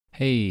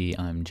Hey,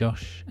 I'm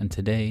Josh, and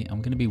today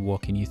I'm going to be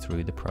walking you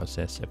through the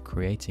process of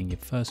creating your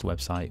first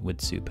website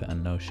with Super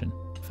and Notion.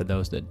 For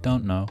those that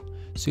don't know,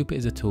 Super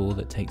is a tool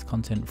that takes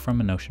content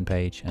from a Notion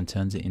page and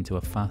turns it into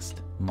a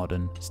fast,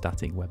 modern,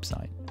 static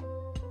website.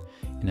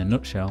 In a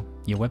nutshell,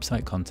 your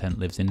website content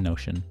lives in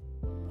Notion,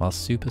 while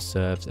Super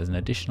serves as an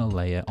additional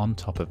layer on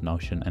top of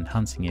Notion,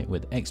 enhancing it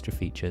with extra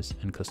features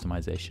and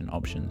customization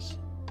options.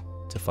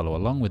 To follow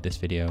along with this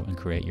video and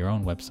create your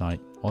own website,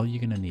 all you're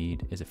going to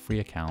need is a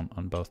free account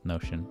on both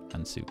Notion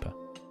and Super.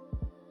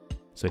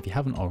 So if you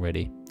haven't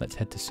already, let's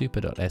head to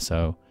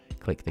super.so,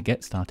 click the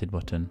Get Started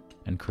button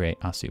and create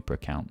our Super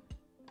account.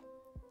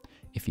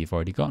 If you've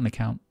already got an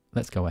account,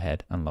 let's go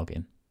ahead and log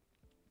in.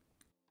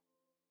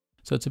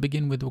 So to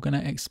begin with, we're going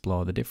to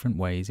explore the different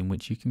ways in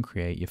which you can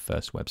create your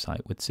first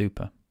website with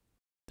Super.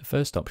 The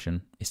first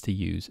option is to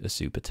use a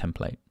Super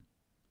template.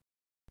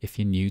 If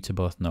you're new to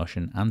both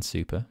Notion and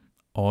Super,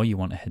 or you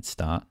want a head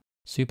start,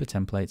 Super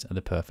templates are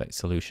the perfect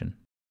solution.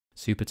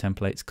 Super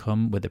templates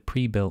come with a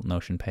pre-built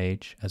Notion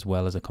page as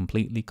well as a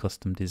completely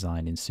custom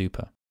design in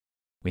Super.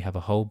 We have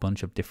a whole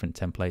bunch of different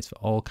templates for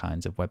all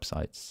kinds of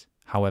websites.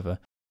 However,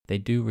 they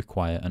do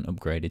require an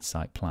upgraded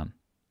site plan.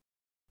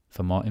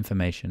 For more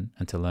information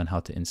and to learn how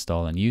to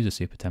install and use a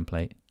Super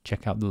template,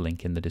 check out the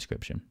link in the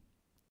description.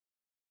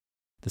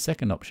 The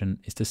second option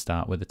is to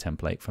start with a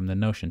template from the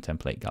Notion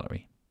template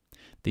gallery.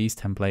 These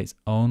templates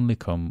only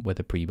come with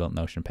a pre-built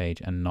Notion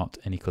page and not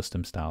any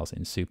custom styles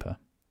in Super.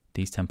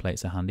 These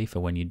templates are handy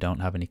for when you don't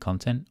have any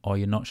content or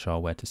you're not sure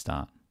where to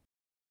start.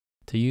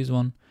 To use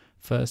one,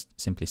 first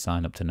simply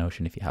sign up to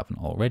Notion if you haven't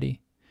already,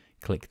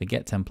 click the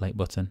Get Template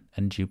button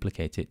and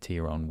duplicate it to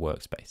your own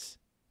workspace.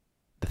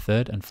 The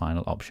third and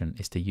final option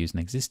is to use an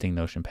existing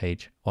Notion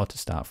page or to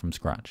start from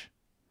scratch.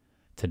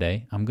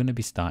 Today, I'm going to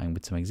be starting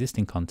with some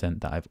existing content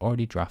that I've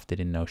already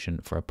drafted in Notion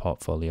for a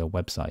portfolio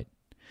website.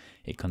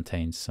 It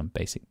contains some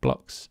basic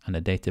blocks and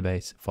a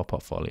database for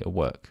portfolio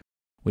work.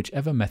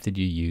 Whichever method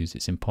you use,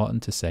 it's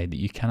important to say that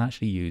you can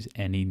actually use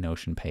any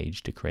Notion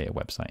page to create a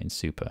website in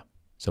Super.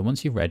 So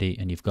once you're ready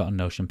and you've got a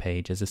Notion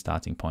page as a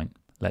starting point,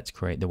 let's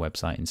create the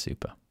website in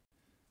Super.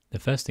 The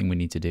first thing we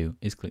need to do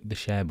is click the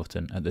Share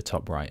button at the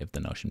top right of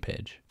the Notion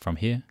page. From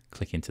here,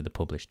 click into the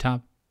Publish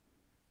tab,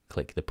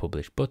 click the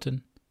Publish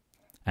button,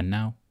 and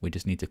now we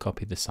just need to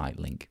copy the site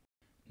link.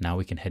 Now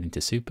we can head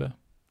into Super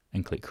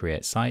and click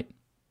Create Site.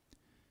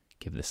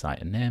 Give the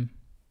site a name,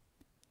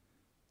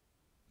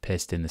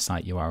 paste in the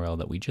site URL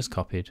that we just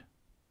copied,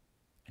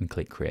 and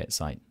click Create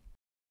Site.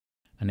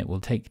 And it will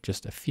take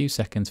just a few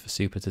seconds for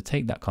Super to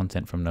take that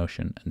content from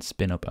Notion and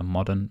spin up a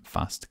modern,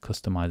 fast,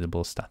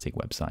 customizable static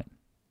website.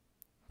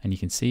 And you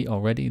can see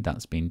already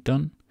that's been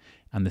done,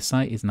 and the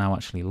site is now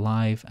actually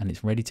live and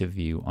it's ready to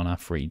view on our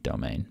free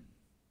domain.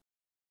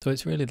 So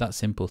it's really that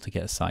simple to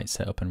get a site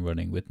set up and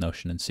running with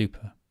Notion and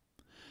Super.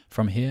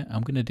 From here,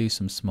 I'm going to do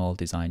some small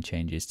design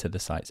changes to the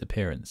site's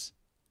appearance.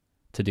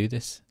 To do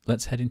this,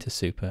 let's head into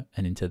Super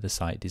and into the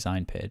site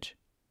design page.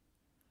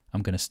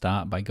 I'm going to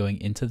start by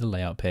going into the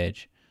layout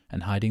page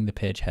and hiding the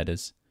page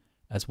headers,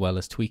 as well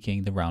as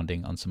tweaking the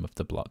rounding on some of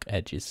the block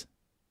edges.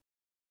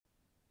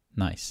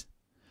 Nice.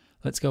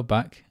 Let's go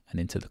back and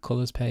into the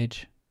colors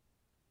page.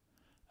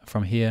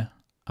 From here,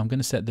 I'm going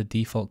to set the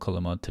default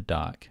color mode to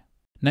dark.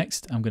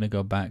 Next, I'm going to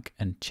go back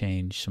and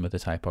change some of the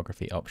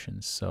typography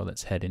options. So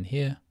let's head in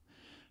here.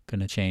 Going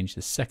to change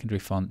the secondary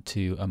font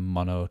to a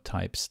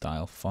monotype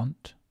style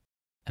font,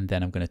 and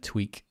then I'm going to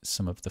tweak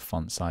some of the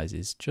font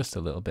sizes just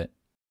a little bit.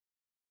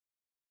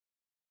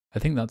 I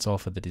think that's all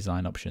for the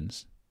design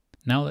options.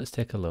 Now let's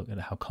take a look at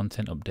how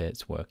content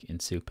updates work in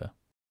Super.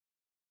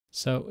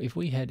 So if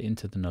we head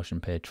into the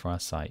Notion page for our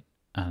site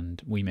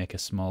and we make a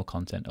small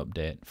content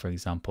update, for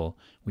example,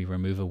 we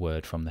remove a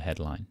word from the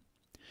headline.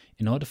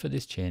 In order for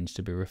this change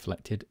to be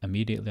reflected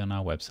immediately on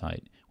our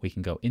website, we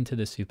can go into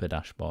the Super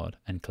dashboard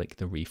and click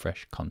the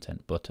Refresh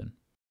Content button.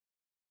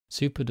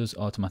 Super does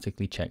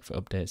automatically check for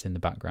updates in the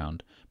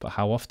background, but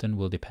how often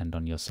will depend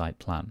on your site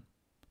plan.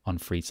 On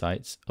free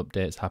sites,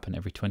 updates happen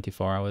every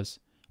 24 hours,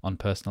 on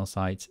personal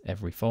sites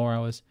every 4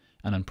 hours,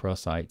 and on pro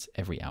sites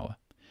every hour.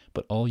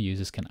 But all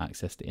users can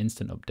access the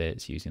instant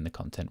updates using the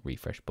Content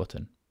Refresh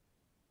button.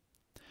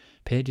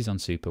 Pages on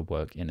Super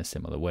work in a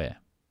similar way.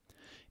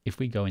 If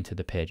we go into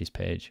the Pages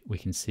page, we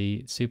can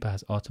see Super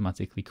has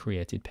automatically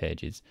created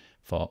pages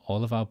for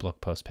all of our blog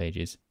post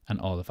pages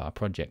and all of our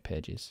project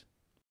pages.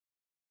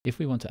 If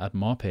we want to add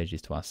more pages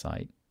to our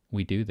site,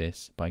 we do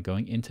this by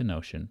going into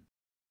Notion.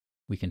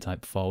 We can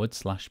type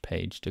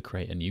 /page to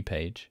create a new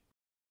page.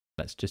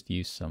 Let's just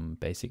use some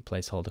basic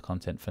placeholder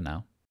content for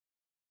now.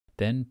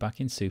 Then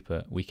back in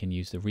Super, we can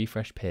use the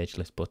Refresh Page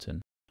List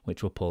button,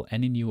 which will pull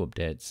any new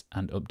updates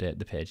and update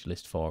the page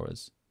list for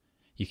us.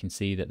 You can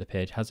see that the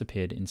page has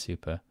appeared in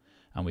Super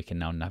and we can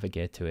now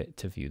navigate to it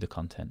to view the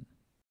content.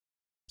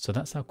 So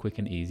that's how quick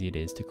and easy it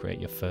is to create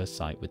your first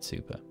site with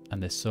Super,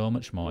 and there's so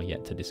much more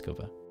yet to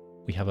discover.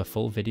 We have a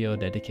full video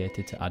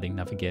dedicated to adding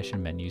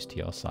navigation menus to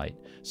your site,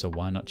 so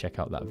why not check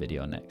out that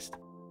video next.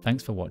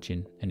 Thanks for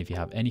watching, and if you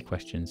have any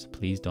questions,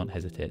 please don't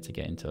hesitate to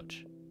get in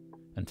touch.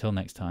 Until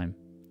next time,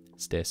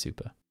 stay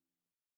super.